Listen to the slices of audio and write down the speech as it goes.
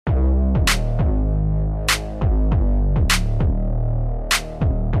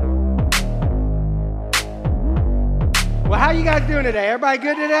guys doing today? Everybody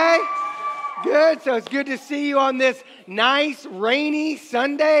good today? Good. So it's good to see you on this nice, rainy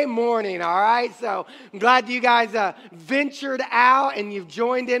Sunday morning, all right? So I'm glad you guys ventured out and you've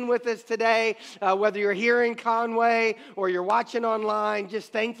joined in with us today, whether you're here in Conway or you're watching online.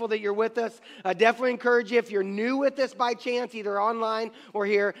 Just thankful that you're with us. Definitely encourage you, if you're new with us by chance, either online or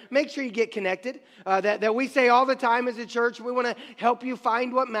here, make sure you get connected. That we say all the time as a church, we want to help you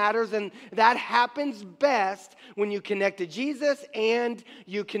find what matters, and that happens best when you connect to Jesus and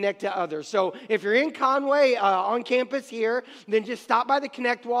you connect to others. So if you're in Conway on campus here, then just stop by the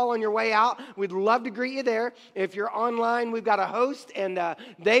Connect wall on your way out. We'd love to greet you there. If you're online, we've got a host, and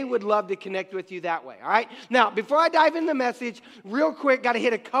they would love to connect with you that way, all right? Now, before I dive into the message, real quick, got to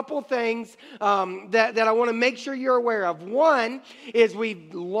hit a couple things that I want to make sure you're aware of. One is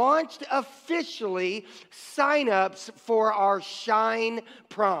we've launched officially sign-ups for our Shine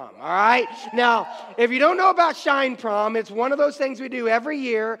Prom, all right? Now, if you don't know about Shine Prom, it's one of those things we do every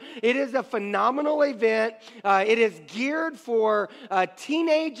year. It is a phenomenal event. It is geared for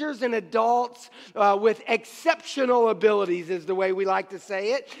teenagers and adults with exceptional abilities, is the way we like to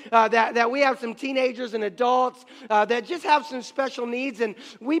say it. That we have some teenagers and adults that just have some special needs, and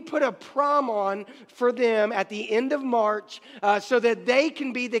we put a prom on for them at the end of March so that they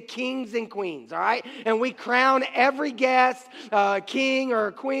can be the kings and queens, all right? And we crown every guest, king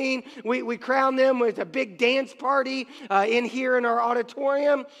or queen. We crown them with a big dance party in here in our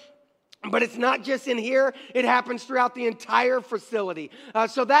auditorium. But it's not just in here. It happens throughout the entire facility.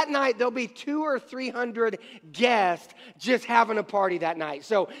 So that night, there'll be 200 or 300 guests just having a party that night.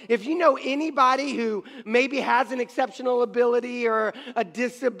 So if you know anybody who maybe has an exceptional ability or a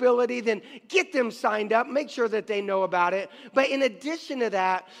disability, then get them signed up. Make sure that they know about it. But in addition to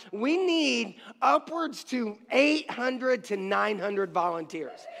that, we need upwards to 800 to 900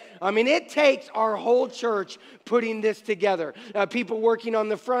 volunteers. I mean, it takes our whole church putting this together. People working on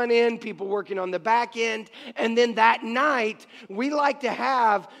the front end, people working on the back end. And then that night, we like to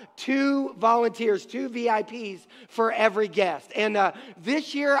have 2 volunteers, 2 VIPs for every guest. And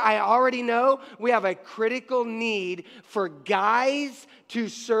this year, I already know we have a critical need for guys to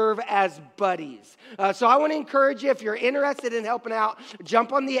serve as buddies. So I want to encourage you, if you're interested in helping out,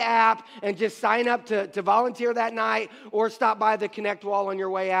 jump on the app and just sign up to volunteer that night, or stop by the Connect wall on your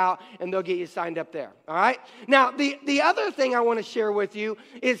way out and they'll get you signed up there, all right? Now, the other thing I want to share with you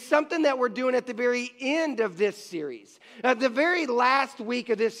is something that we're doing at the very end of this series. The very last week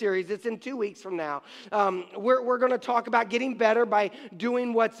of this series, it's in 2 weeks from now, we're going to talk about getting better by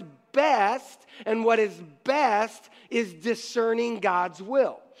doing what's best, and what is best is discerning God's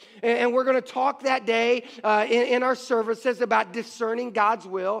will. And we're going to talk that day in our services about discerning God's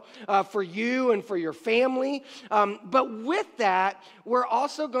will for you and for your family. But with that, we're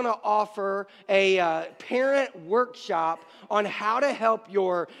also going to offer a parent workshop on how to help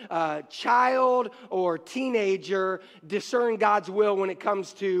your child or teenager discern God's will when it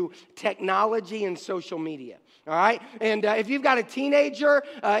comes to technology and social media. All right? And if you've got a teenager,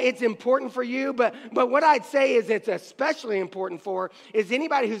 it's important for you. But what I'd say is it's especially important for is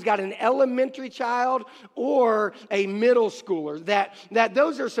anybody who's got an elementary child or a middle schooler. That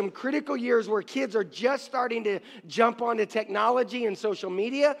those are some critical years where kids are just starting to jump onto technology and social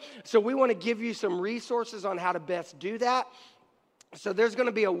media. So we want to give you some resources on how to best do that. So there's going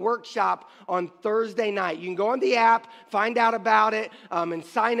to be a workshop on Thursday night. You can go on the app, find out about it, and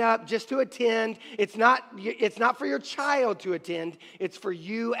sign up just to attend. It's not for your child to attend. It's for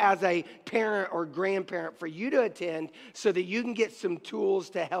you as a parent or grandparent, for you to attend so that you can get some tools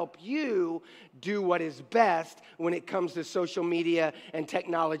to help you do what is best when it comes to social media and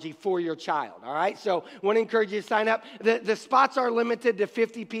technology for your child, all right? So I want to encourage you to sign up. The spots are limited to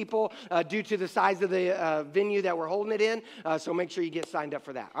 50 people due to the size of the venue that we're holding it in, so make sure you get signed up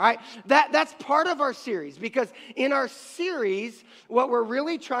for that, all right? That's part of our series, because in our series, what we're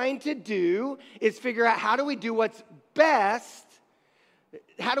really trying to do is figure out how do we do what's best.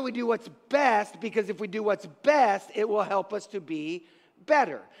 How do we do what's best? Because if we do what's best, it will help us to be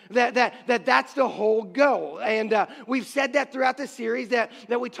better. That's the whole goal. And we've said that throughout the series that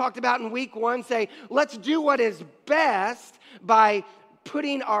we talked about in week 1, say, let's do what is best by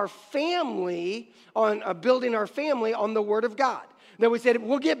putting our family on, building our family on the Word of God. Then we said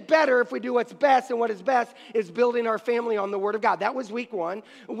we'll get better if we do what's best, and what is best is building our family on the Word of God. That was week 1.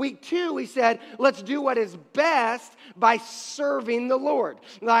 Week 2, we said let's do what is best by serving the Lord.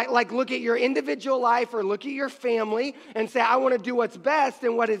 Like look at your individual life or look at your family and say, I want to do what's best,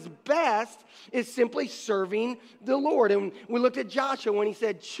 and what is best is simply serving the Lord. And we looked at Joshua when he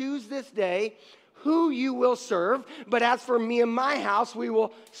said, choose this day who you will serve, but as for me and my house, we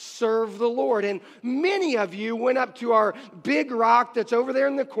will serve the Lord. And many of you went up to our big rock that's over there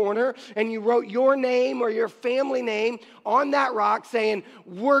in the corner, and you wrote your name or your family name on that rock saying,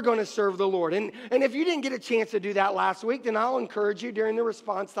 we're going to serve the Lord. And if you didn't get a chance to do that last week, then I'll encourage you during the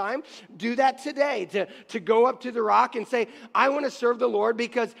response time, do that today, to go up to the rock and say, I want to serve the Lord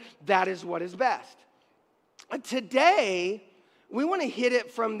because that is what is best. Today, we want to hit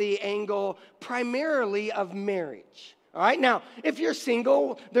it from the angle primarily of marriage. All right, now, if you're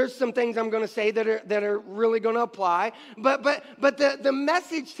single, there's some things I'm going to say that are really going to apply. But the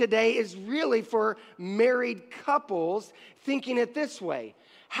message today is really for married couples thinking it this way.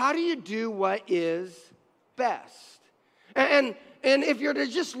 How do you do what is best? And if you're to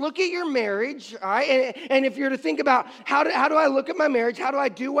just look at your marriage, all right, and if you're to think about how do I look at my marriage, how do I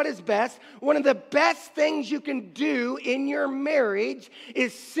do what is best, one of the best things you can do in your marriage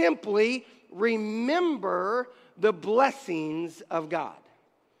is simply remember the blessings of God.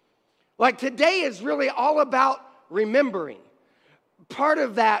 Like today is really all about remembering. Part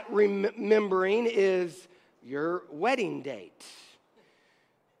of that remembering is your wedding date.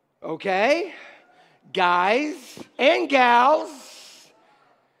 Okay? Guys and gals,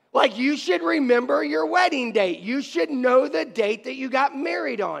 like you should remember your wedding date. You should know the date that you got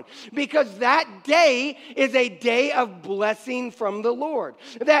married on because that day is a day of blessing from the Lord.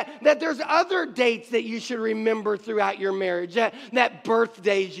 That there's other dates that you should remember throughout your marriage. That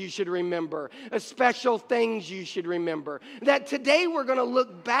birthdays you should remember. Special things you should remember. That today we're going to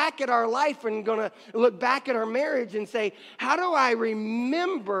look back at our life and going to look back at our marriage and say, how do I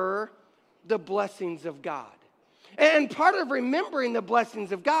remember the blessings of God? And part of remembering the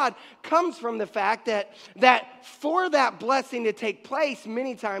blessings of God comes from the fact that for that blessing to take place,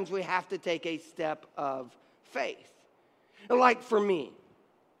 many times we have to take a step of faith. Like for me,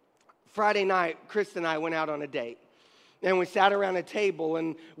 Friday night, Chris and I went out on a date. And we sat around a table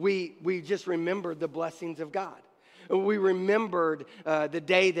and we just remembered the blessings of God. We remembered the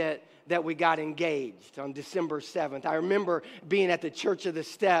day that we got engaged on December 7th. I remember being at the Church of the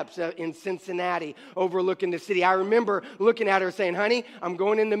Steps in Cincinnati overlooking the city. I remember looking at her saying, honey, I'm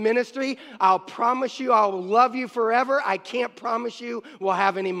going into ministry. I'll promise you I'll love you forever. I can't promise you we'll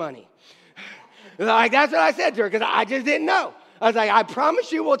have any money. Like that's what I said to her because I just didn't know. I was like, I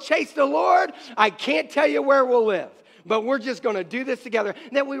promise you we'll chase the Lord. I can't tell you where we'll live. But we're just going to do this together.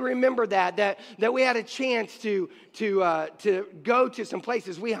 That we remember that we had a chance to go to some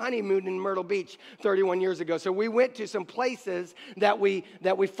places. We honeymooned in Myrtle Beach 31 years ago. So we went to some places that we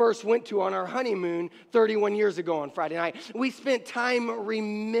first went to on our honeymoon 31 years ago on Friday night. We spent time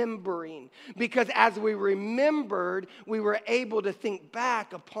remembering because as we remembered, we were able to think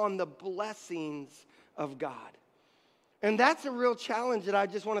back upon the blessings of God. And that's a real challenge that I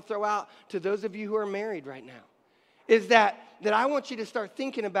just want to throw out to those of you who are married right now. Is that I want you to start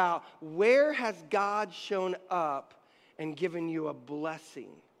thinking about where has God shown up and given you a blessing?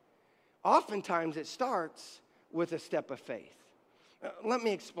 Oftentimes it starts with a step of faith. Let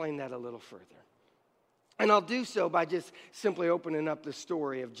me explain that a little further. And I'll do so by just simply opening up the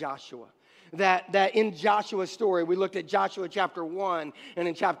story of Joshua. That in Joshua's story, we looked at Joshua chapter 1, and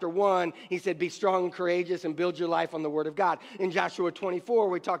in chapter 1, he said, be strong and courageous and build your life on the word of God. In Joshua 24,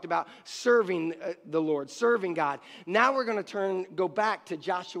 we talked about serving the Lord, serving God. Now we're going to go back to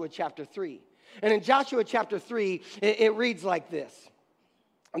Joshua chapter 3. And in Joshua chapter 3, it reads like this.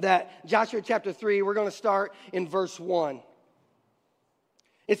 That Joshua chapter 3, we're going to start in verse 1.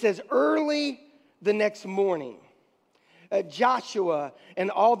 It says, early the next morning, Joshua and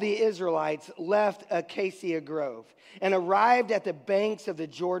all the Israelites left Acacia Grove and arrived at the banks of the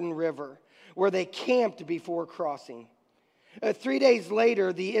Jordan River, where they camped before crossing. 3 days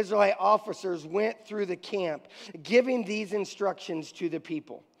later, the Israelite officers went through the camp, giving these instructions to the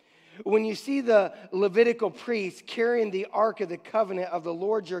people. When you see the Levitical priests carrying the Ark of the Covenant of the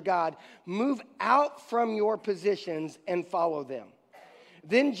Lord your God, move out from your positions and follow them.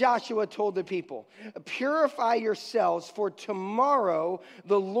 Then Joshua told the people, purify yourselves, for tomorrow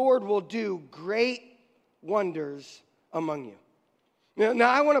the Lord will do great wonders among you. Now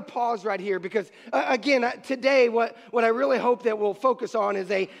I want to pause right here because, again, today what I really hope that we'll focus on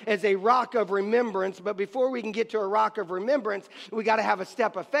is a rock of remembrance. But before we can get to a rock of remembrance, we got to have a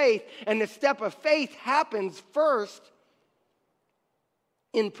step of faith. And the step of faith happens first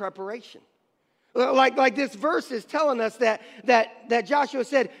in preparation. Like this verse is telling us that Joshua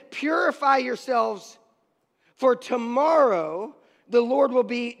said, purify yourselves, for tomorrow the Lord will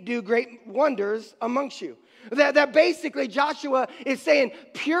do great wonders amongst you. That basically Joshua is saying,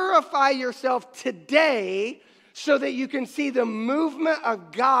 purify yourself today so that you can see the movement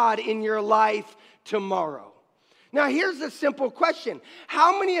of God in your life tomorrow. Now, here's a simple question.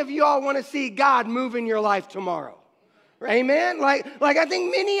 How many of you all want to see God move in your life tomorrow? Amen? Like I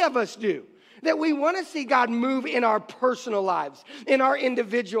think many of us do. That we want to see God move in our personal lives, in our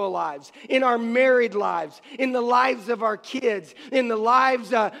individual lives, in our married lives, in the lives of our kids, in the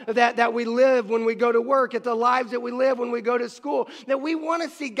lives that we live when we go to work, at the lives that we live when we go to school. That we want to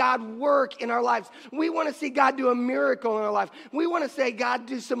see God work in our lives. We want to see God do a miracle in our life. We want to say, God,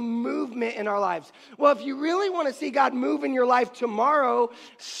 do some movement in our lives. Well, if you really want to see God move in your life tomorrow,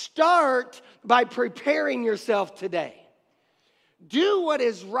 start by preparing yourself today. Do what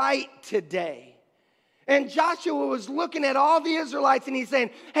is right today. And Joshua was looking at all the Israelites and he's saying,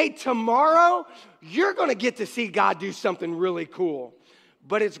 hey, tomorrow you're going to get to see God do something really cool.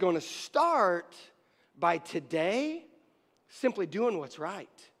 But it's going to start by today simply doing what's right.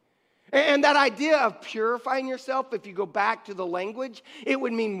 And that idea of purifying yourself, if you go back to the language, it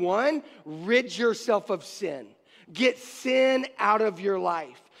would mean, one, rid yourself of sin. Get sin out of your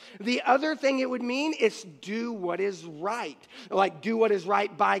life. The other thing it would mean is do what is right, like do what is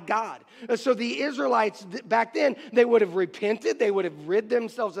right by God. So the Israelites back then, they would have repented, they would have rid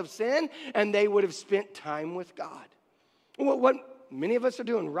themselves of sin, and they would have spent time with God. What many of us are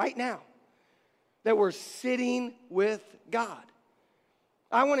doing right now, that we're sitting with God.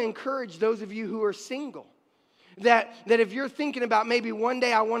 I want to encourage those of you who are single, that if you're thinking about maybe one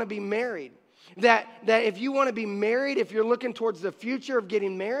day I want to be married, that if you want to be married, if you're looking towards the future of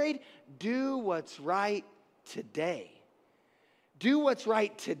getting married, do what's right today. Do what's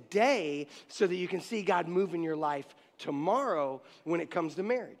right today so that you can see God move in your life tomorrow when it comes to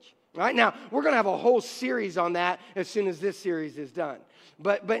marriage. Right now, we're going to have a whole series on that as soon as this series is done.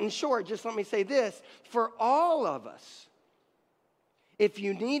 But in short, just let me say this. For all of us, if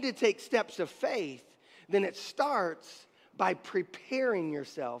you need to take steps of faith, then it starts by preparing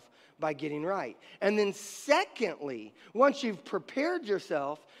yourself by getting right. And then secondly, once you've prepared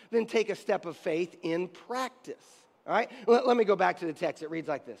yourself, then take a step of faith in practice. All right? Let me go back to the text. It reads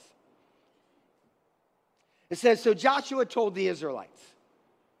like this. It says, so Joshua told the Israelites,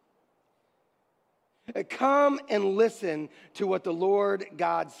 come and listen to what the Lord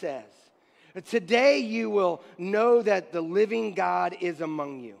God says. Today you will know that the living God is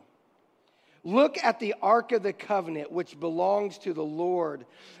among you. Look at the Ark of the Covenant, which belongs to the Lord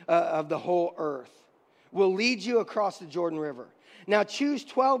of the whole earth. Will lead you across the Jordan River. Now choose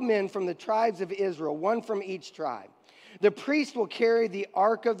 12 men from the tribes of Israel, one from each tribe. The priest will carry the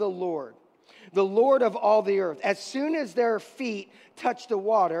Ark of the Lord of all the earth. As soon as their feet touch the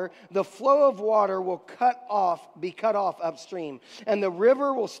water, the flow of water will be cut off upstream, and the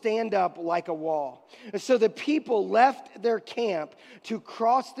river will stand up like a wall. So the people left their camp to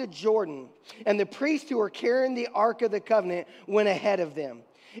cross the Jordan, and the priests who were carrying the Ark of the Covenant went ahead of them.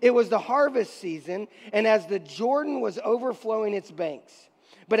 It was the harvest season, and as the Jordan was overflowing its banks.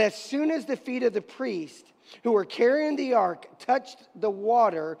 But as soon as the feet of the priest who were carrying the ark touched the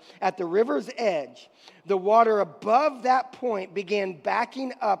water at the river's edge, the water above that point began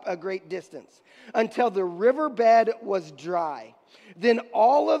backing up a great distance until the riverbed was dry. Then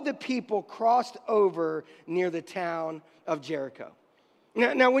all of the people crossed over near the town of Jericho.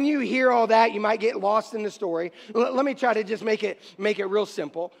 Now, when you hear all that, you might get lost in the story. Let me try to just make it real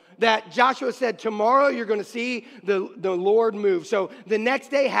simple. That Joshua said, tomorrow you're going to see the Lord move. So the next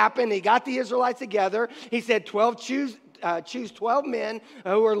day happened. He got the Israelites together. He said, choose 12 men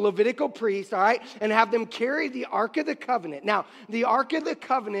who are Levitical priests, all right, and have them carry the Ark of the Covenant. Now, the Ark of the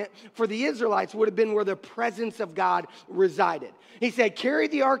Covenant for the Israelites would have been where the presence of God resided. He said, carry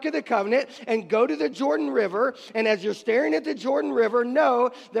the Ark of the Covenant and go to the Jordan River. And as you're staring at the Jordan River, know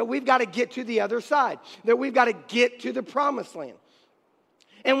that we've got to get to the other side, that we've got to get to the promised land.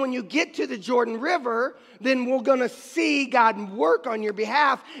 And when you get to the Jordan River, then we're going to see God work on your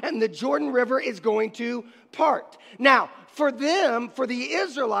behalf, and the Jordan River is going to part. Now, for the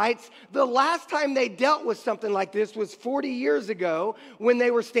Israelites, the last time they dealt with something like this was 40 years ago when they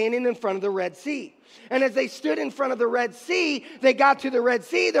were standing in front of the Red Sea. And as they stood in front of the Red Sea, they got to the Red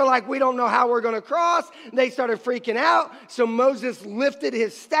Sea. They're like, we don't know how we're going to cross. They started freaking out. So Moses lifted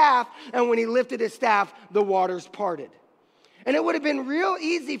his staff, and when he lifted his staff, the waters parted. And it would have been real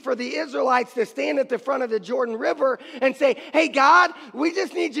easy for the Israelites to stand at the front of the Jordan River and say, hey, God, we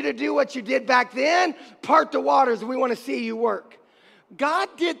just need you to do what you did back then. Part the waters. We want to see you work. God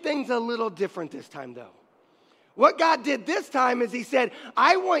did things a little different this time, though. What God did this time is he said,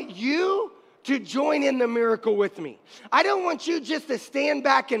 I want you to join in the miracle with me. I don't want you just to stand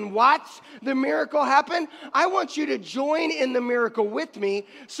back and watch the miracle happen. I want you to join in the miracle with me.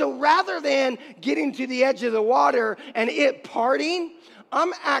 So rather than getting to the edge of the water and it parting,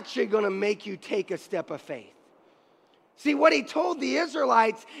 I'm actually going to make you take a step of faith. See, what he told the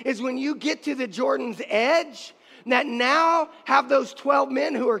Israelites is when you get to the Jordan's edge, that now have those 12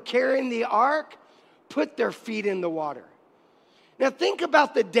 men who are carrying the ark put their feet in the water. Now think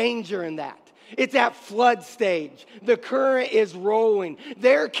about the danger in that. It's at flood stage. The current is rolling.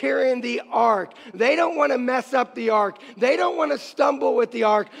 They're carrying the ark. They don't want to mess up the ark. They don't want to stumble with the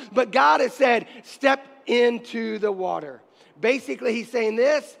ark. But God has said, step into the water. Basically, he's saying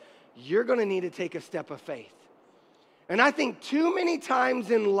this, you're going to need to take a step of faith. And I think too many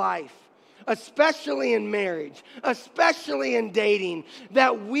times in life, especially in marriage, especially in dating,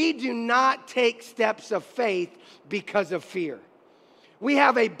 that we do not take steps of faith because of fear. We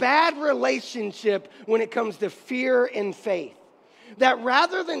have a bad relationship when it comes to fear and faith. That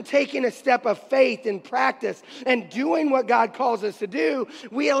rather than taking a step of faith in practice and doing what God calls us to do,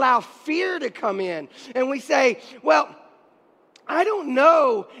 we allow fear to come in. And we say, well, I don't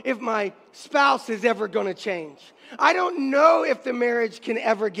know if my spouse is ever going to change. I don't know if the marriage can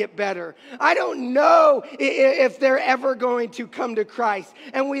ever get better. I don't know if they're ever going to come to Christ.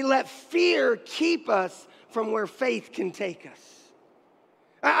 And we let fear keep us from where faith can take us.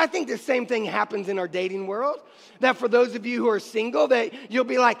 I think the same thing happens in our dating world. That for those of you who are single, that you'll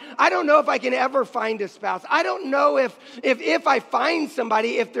be like, I don't know if I can ever find a spouse. I don't know if I find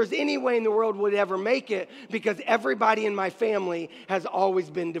somebody, if there's any way in the world would ever make it, because everybody in my family has always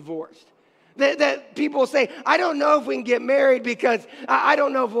been divorced. That people say, I don't know if we can get married because I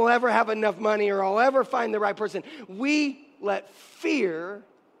don't know if we'll ever have enough money or I'll ever find the right person. We let fear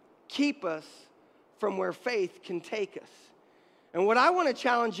keep us from where faith can take us. And what I want to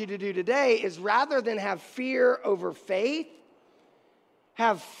challenge you to do today is rather than have fear over faith,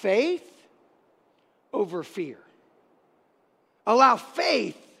 have faith over fear. Allow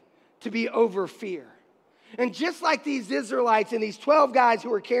faith to be over fear. And just like these Israelites and these 12 guys who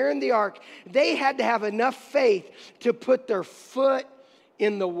were carrying the ark, they had to have enough faith to put their foot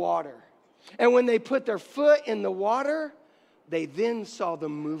in the water. And when they put their foot in the water, they then saw the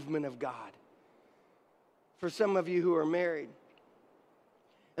movement of God. For some of you who are married,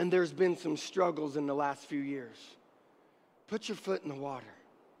 and there's been some struggles in the last few years, put your foot in the water.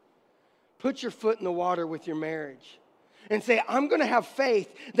 Put your foot in the water with your marriage. And say, I'm going to have faith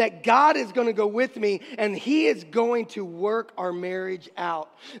that God is going to go with me and he is going to work our marriage out.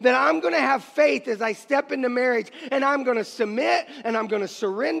 That I'm going to have faith as I step into marriage and I'm going to submit and I'm going to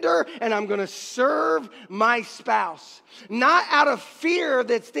surrender and I'm going to serve my spouse. Not out of fear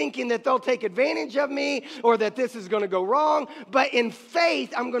that's thinking that they'll take advantage of me or that this is going to go wrong, but in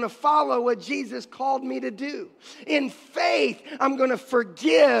faith, I'm going to follow what Jesus called me to do. In faith, I'm going to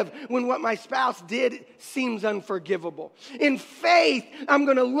forgive when what my spouse did seems unforgivable. In faith, I'm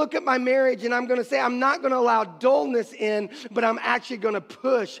going to look at my marriage and I'm going to say, I'm not going to allow dullness in, but I'm actually going to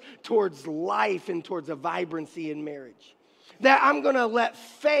push towards life and towards a vibrancy in marriage. That I'm going to let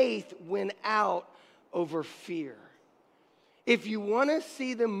faith win out over fear. If you want to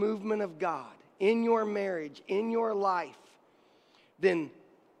see the movement of God in your marriage, in your life, then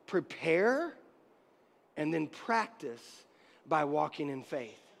prepare and then practice by walking in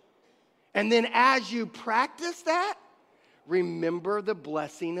faith. And then as you practice that, remember the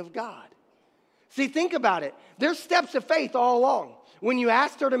blessing of God. See, think about it. There's steps of faith all along. When you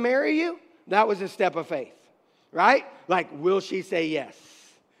asked her to marry you, that was a step of faith, right? Like, will she say yes?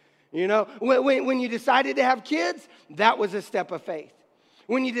 You know, when you decided to have kids, that was a step of faith.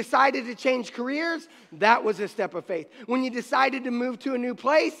 When you decided to change careers, that was a step of faith. When you decided to move to a new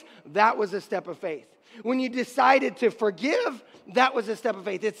place, that was a step of faith. When you decided to forgive, that was a step of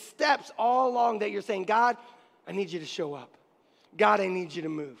faith. It's steps all along that you're saying, God, I need you to show up. God, I need you to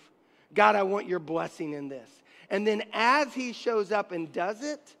move. God, I want your blessing in this. And then as he shows up and does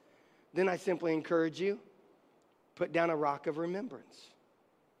it, then I simply encourage you, put down a rock of remembrance.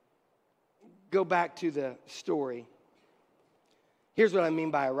 Go back to the story. Here's what I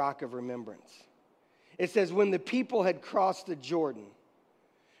mean by a rock of remembrance. It says, when the people had crossed the Jordan,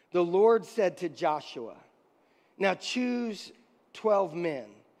 the Lord said to Joshua, now choose 12 men,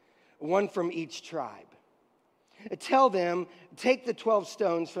 one from each tribe. Tell them, take the 12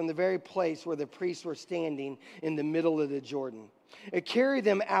 stones from the very place where the priests were standing in the middle of the Jordan. Carry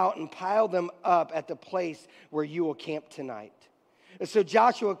them out and pile them up at the place where you will camp tonight. So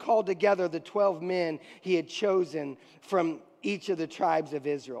Joshua called together the 12 men he had chosen from each of the tribes of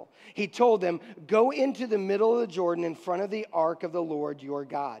Israel. He told them, go into the middle of the Jordan in front of the ark of the Lord your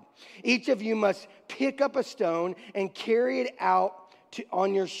God. Each of you must pick up a stone and carry it out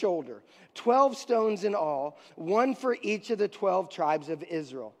on your shoulder. 12 stones in all, one for each of the 12 tribes of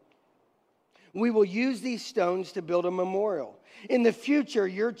Israel. We will use these stones to build a memorial. In the future,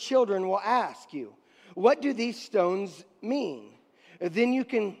 your children will ask you, what do these stones mean? Then you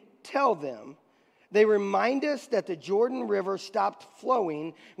can tell them, they remind us that the Jordan River stopped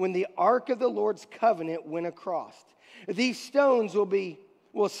flowing when the ark of the Lord's covenant went across. These stones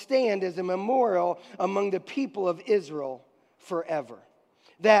will stand as a memorial among the people of Israel forever.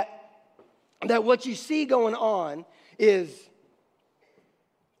 That what you see going on is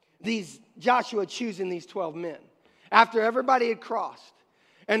Joshua choosing these 12 men after everybody had crossed.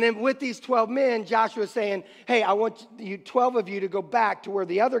 And then with these 12 men, Joshua is saying, hey, I want you, 12 of you, to go back to where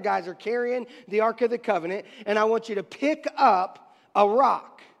the other guys are carrying the Ark of the Covenant, and I want you to pick up a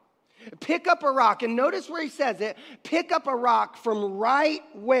rock. Pick up a rock. And notice where he says it. Pick up a rock from right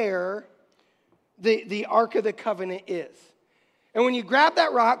where the Ark of the Covenant is. And when you grab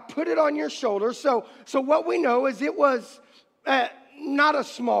that rock, put it on your shoulder. So what we know is it was not a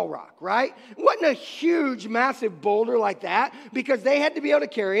small rock, right? It wasn't a huge, massive boulder like that, because they had to be able to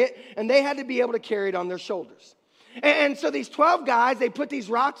carry it, and they had to be able to carry it on their shoulders. And so these 12 guys, they put these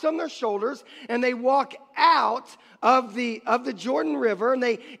rocks on their shoulders, and they walk out of the Jordan River, and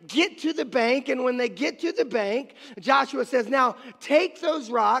they get to the bank. And when they get to the bank, Joshua says, now take those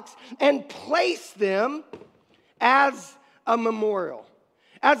rocks and place them as a memorial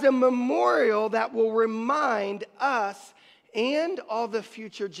that will remind us and all the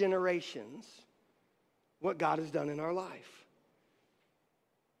future generations what God has done in our life.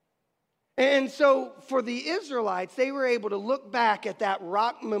 And so for the Israelites, they were able to look back at that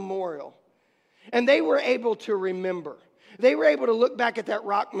rock memorial, and they were able to remember. They were able to look back at that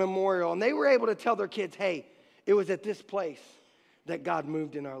rock memorial, and they were able to tell their kids, hey, it was at this place that God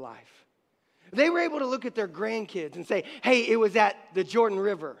moved in our life. They were able to look at their grandkids and say, hey, it was at the Jordan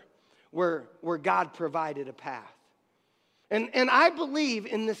River where God provided a path. And I believe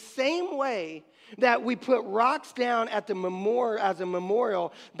in the same way that we put rocks down at the memorial as a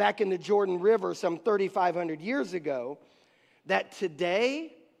memorial back in the Jordan River some 3,500 years ago, that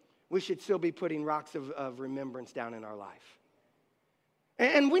today we should still be putting rocks of remembrance down in our life.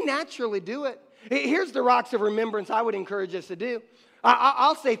 And we naturally do it. Here's the rocks of remembrance I would encourage us to do.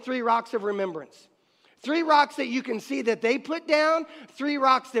 I'll say 3 rocks of remembrance. 3 rocks that you can see that they put down, 3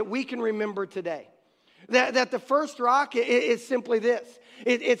 rocks that we can remember today. That the first rock is simply this.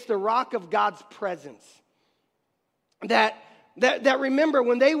 It's the rock of God's presence. That remember,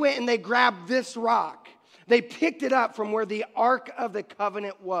 when they went and they grabbed this rock, they picked it up from where the Ark of the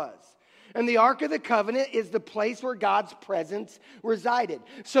Covenant was. And the Ark of the Covenant is the place where God's presence resided.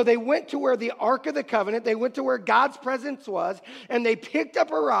 So they went to where the Ark of the Covenant, they went to where God's presence was, and they picked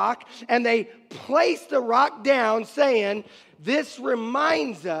up a rock, and they placed the rock down, saying, this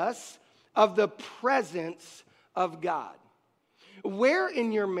reminds us of the presence of God. Where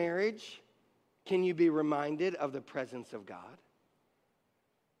in your marriage can you be reminded of the presence of God?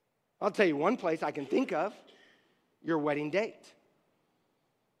 I'll tell you one place I can think of, your wedding date.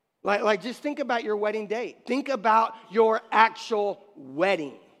 Like just think about your wedding date. Think about your actual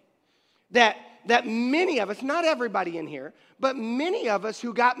wedding. That many of us, not everybody in here, but many of us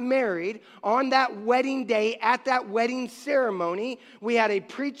who got married on that wedding day, at that wedding ceremony, we had a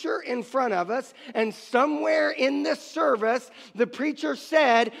preacher in front of us, and somewhere in the service, the preacher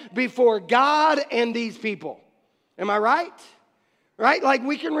said, before God and these people. Am I right? Right? Like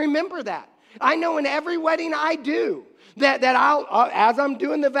we can remember that. I know in every wedding I do, that I'll, as I'm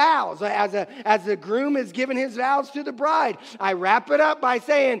doing the vows, as the groom is giving his vows to the bride, I wrap it up by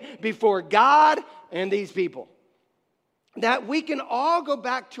saying, before God and these people. That we can all go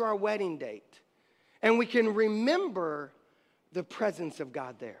back to our wedding date, and we can remember the presence of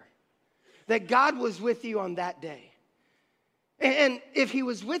God there. That God was with you on that day. And if he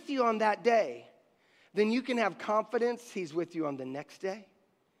was with you on that day, then you can have confidence he's with you on the next day,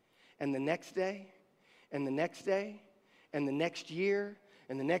 and the next day, and the next day, and the next year,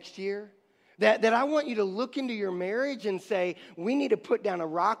 and the next year. That I want you to look into your marriage and say, we need to put down a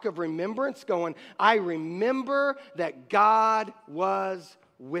rock of remembrance going, I remember that God was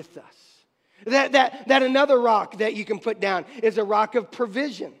with us. That another rock that you can put down is a rock of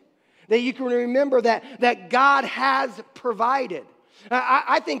provision. That you can remember that God has provided.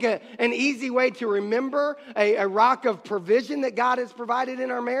 I think an easy way to remember a rock of provision that God has provided in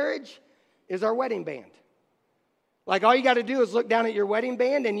our marriage is our wedding band. Like all you got to do is look down at your wedding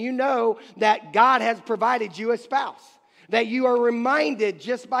band, and you know that God has provided you a spouse. that you are reminded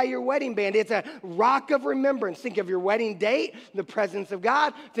just by your wedding band. It's a rock of remembrance. Think of your wedding date, the presence of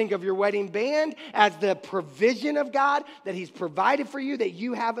God. Think of your wedding band as the provision of God, that he's provided for you, that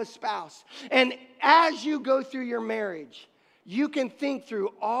you have a spouse. And as you go through your marriage, you can think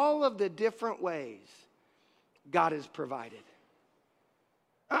through all of the different ways God has provided.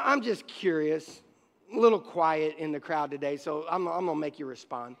 I'm just curious, a little quiet in the crowd today, so I'm going to make you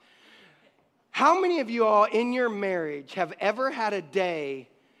respond. How many of you all in your marriage have ever had a day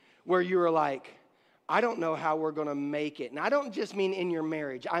where you were like, I don't know how we're going to make it? And I don't just mean in your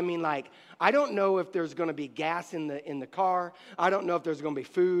marriage. I mean like, I don't know if there's going to be gas in the car. I don't know if there's going to be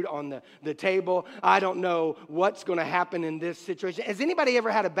food on the table. I don't know what's going to happen in this situation. Has anybody ever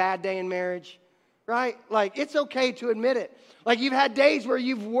had a bad day in marriage? Right? Like, it's okay to admit it. Like, you've had days where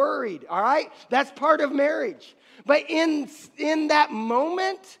you've worried, all right? That's part of marriage. But in that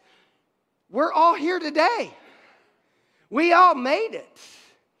moment, we're all here today. We all made it.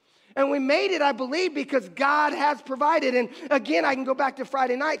 And we made it, I believe, because God has provided. And again, I can go back to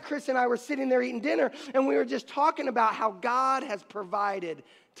Friday night. Chris and I were sitting there eating dinner, and we were just talking about how God has provided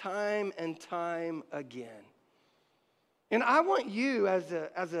time and time again. And I want you as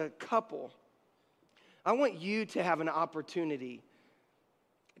a couple, I want you to have an opportunity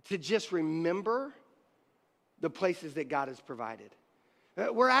to just remember the places that God has provided.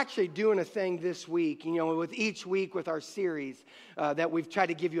 We're actually doing a thing this week, with each week with our series that we've tried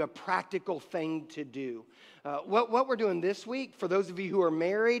to give you a practical thing to do. What we're doing this week, for those of you who are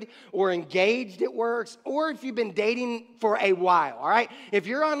married or engaged, it works, or if you've been dating for a while, all right? If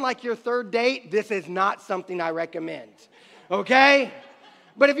you're on like your third date, this is not something I recommend, okay?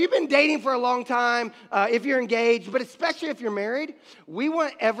 But if you've been dating for a long time, if you're engaged, but especially if you're married, we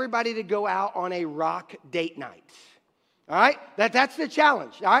want everybody to go out on a rock date night. All right? That's the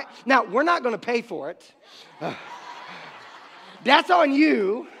challenge. All right? Now, we're not going to pay for it. That's on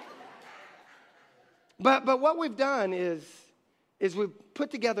you. But what we've done is we've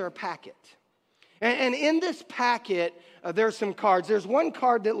put together a packet. And in this packet, there's some cards. There's one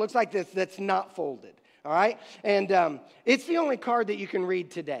card that looks like this that's not folded. All right? And it's the only card that you can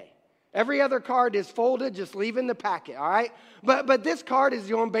read today. Every other card is folded, just leave in the packet, all right? But this card is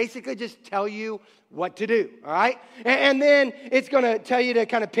going to basically just tell you what to do, all right? And then it's going to tell you to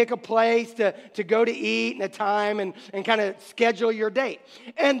kind of pick a place to go to eat and a time and kind of schedule your date.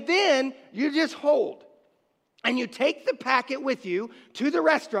 And then you just hold. And you take the packet with you to the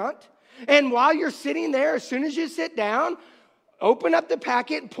restaurant. And while you're sitting there, as soon as you sit down, open up the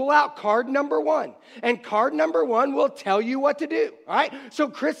packet and pull out card number 1. And card number 1 will tell you what to do, all right? So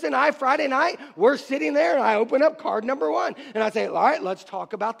Chris and I, Friday night, we're sitting there, and I open up card number 1. And I say, all right, let's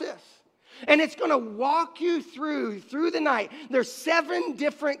talk about this. And it's going to walk you through the night. There's 7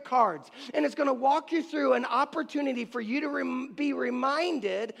 different cards. And it's going to walk you through an opportunity for you to be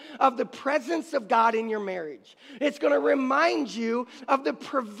reminded of the presence of God in your marriage. It's going to remind you of the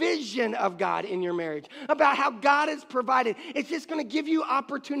provision of God in your marriage, about how God has provided. It's just going to give you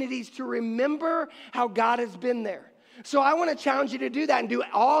opportunities to remember how God has been there. So I want to challenge you to do that and do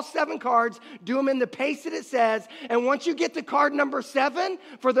all 7 cards, do them in the pace that it says. And once you get to card number 7,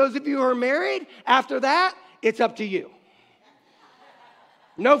 for those of you who are married, after that, it's up to you.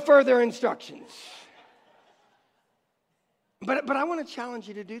 No further instructions. But I want to challenge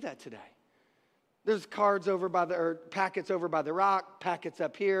you to do that today. There's cards over packets over by the rock, packets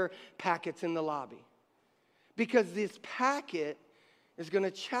up here, packets in the lobby. Because this packet is going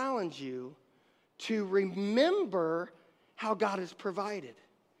to challenge you to remember how God has provided,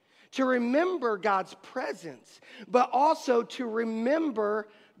 to remember God's presence, but also to remember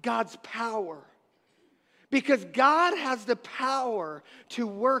God's power. Because God has the power to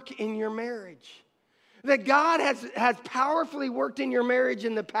work in your marriage. That God has powerfully worked in your marriage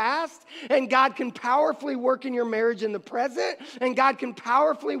in the past, and God can powerfully work in your marriage in the present, and God can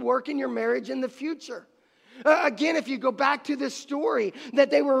powerfully work in your marriage in the future. Again, if you go back to this story, that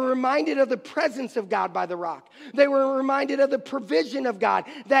they were reminded of the presence of God by the rock. They were reminded of the provision of God,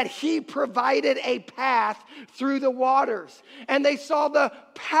 that he provided a path through the waters. And they saw the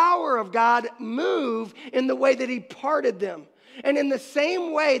power of God move in the way that he parted them. And in the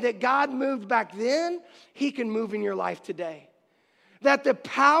same way that God moved back then, he can move in your life today. That the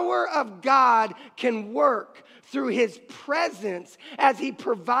power of God can work through his presence as he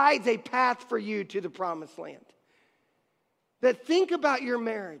provides a path for you to the promised land. That think about your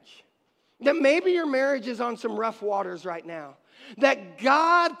marriage. That maybe your marriage is on some rough waters right now. That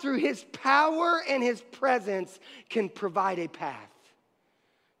God, through his power and his presence, can provide a path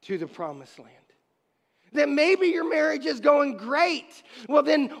to the promised land. That maybe your marriage is going great. Well,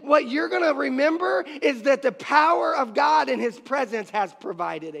 then what you're going to remember is that the power of God and his presence has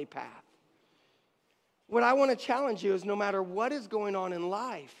provided a path. What I want to challenge you is no matter what is going on in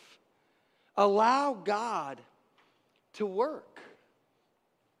life, allow God to work.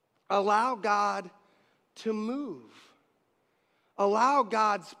 Allow God to move. Allow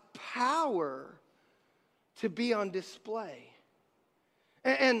God's power to be on display.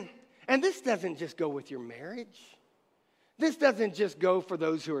 And this doesn't just go with your marriage. This doesn't just go for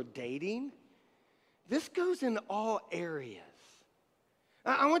those who are dating. This goes in all areas.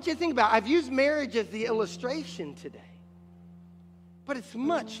 I want you to think about it. I've used marriage as the illustration today, but it's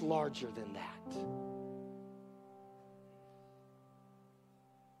much larger than that.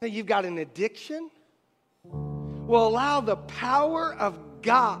 Now, you've got an addiction. Well, allow the power of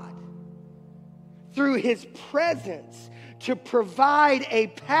God through his presence to provide a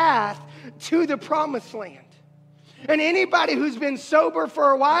path to the promised land. And anybody who's been sober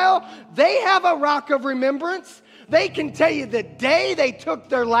for a while, they have a rock of remembrance. They can tell you the day they took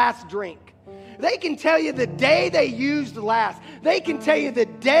their last drink. They can tell you the day they used last. They can tell you the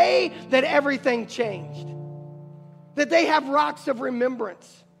day that everything changed. That they have rocks of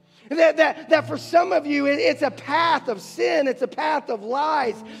remembrance. That for some of you, it's a path of sin. It's a path of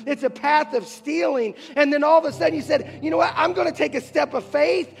lies. It's a path of stealing. And then all of a sudden you said, you know what? I'm going to take a step of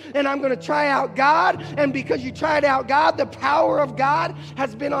faith and I'm going to try out God. And because you tried out God, the power of God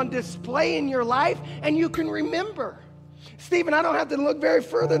has been on display in your life and you can remember. Stephen, I don't have to look very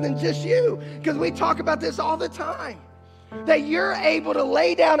further than just you because we talk about this all the time. That you're able to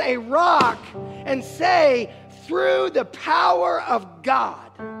lay down a rock and say, through the power of God,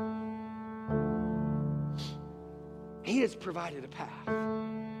 he has provided a path.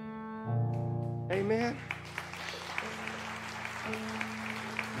 Amen.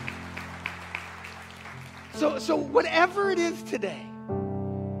 So whatever it is today,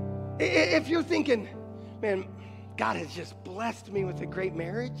 if you're thinking, man, God has just blessed me with a great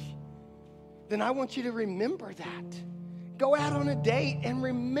marriage, then I want you to remember that. Go out on a date and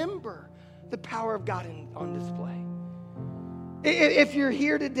remember the power of God on display. If you're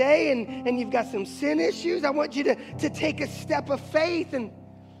here today and you've got some sin issues, I want you to take a step of faith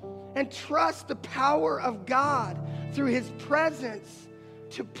and trust the power of God through his presence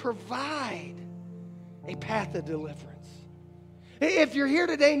to provide a path of deliverance. If you're here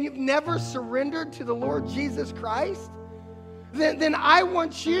today and you've never surrendered to the Lord Jesus Christ, then I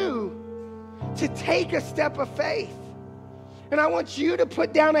want you to take a step of faith. And I want you to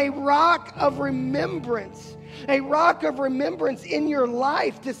put down a rock of remembrance. A rock of remembrance in your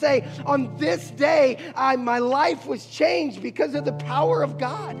life to say, on this day, my life was changed because of the power of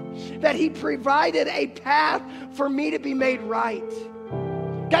God. That he provided a path for me to be made right.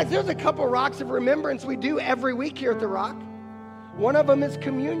 Guys, there's a couple rocks of remembrance we do every week here at The Rock. One of them is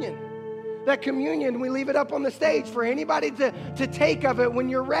communion. That communion, we leave it up on the stage for anybody to take of it when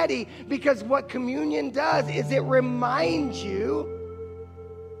you're ready, because what communion does is it reminds you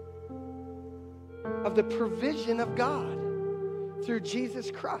of the provision of God through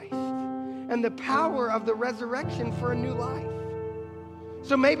Jesus Christ and the power of the resurrection for a new life.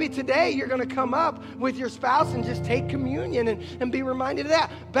 So maybe today you're going to come up with your spouse and just take communion and be reminded of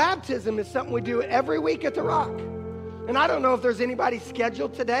that. Baptism is something we do every week at The Rock. And I don't know if there's anybody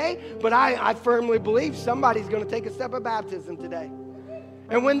scheduled today, but I firmly believe somebody's going to take a step of baptism today.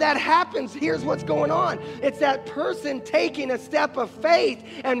 And when that happens, here's what's going on. It's that person taking a step of faith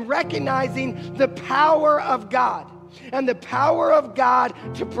and recognizing the power of God. And the power of God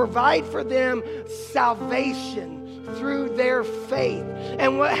to provide for them salvation through their faith.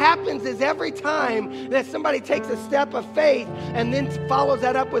 And what happens is every time that somebody takes a step of faith and then follows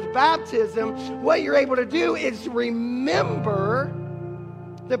that up with baptism, what you're able to do is remember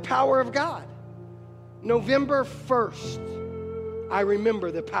the power of God. November 1st. I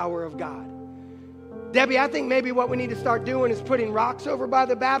remember the power of God. Debbie, I think maybe what we need to start doing is putting rocks over by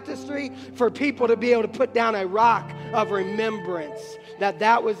the baptistry for people to be able to put down a rock of remembrance.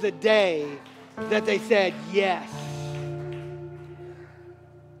 That was the day that they said yes.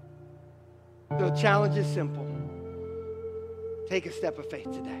 So the challenge is simple. Take a step of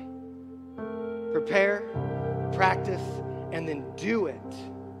faith today. Prepare, practice, and then do it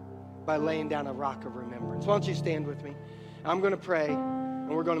by laying down a rock of remembrance. Why don't you stand with me? I'm going to pray, and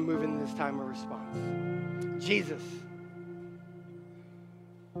we're going to move into this time of response. Jesus,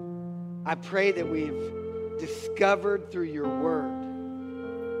 I pray that we've discovered through your word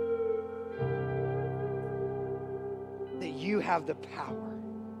that you have the power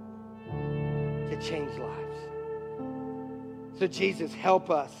to change lives. So Jesus, help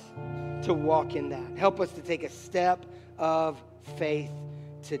us to walk in that. Help us to take a step of faith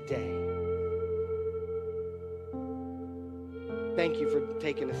today. Thank you for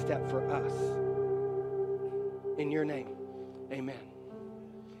taking a step for us. In your name, amen.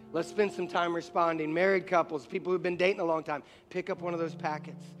 Let's spend some time responding. Married couples, people who've been dating a long time, pick up one of those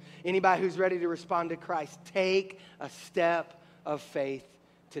packets. Anybody who's ready to respond to Christ, take a step of faith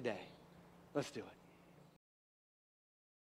today. Let's do it.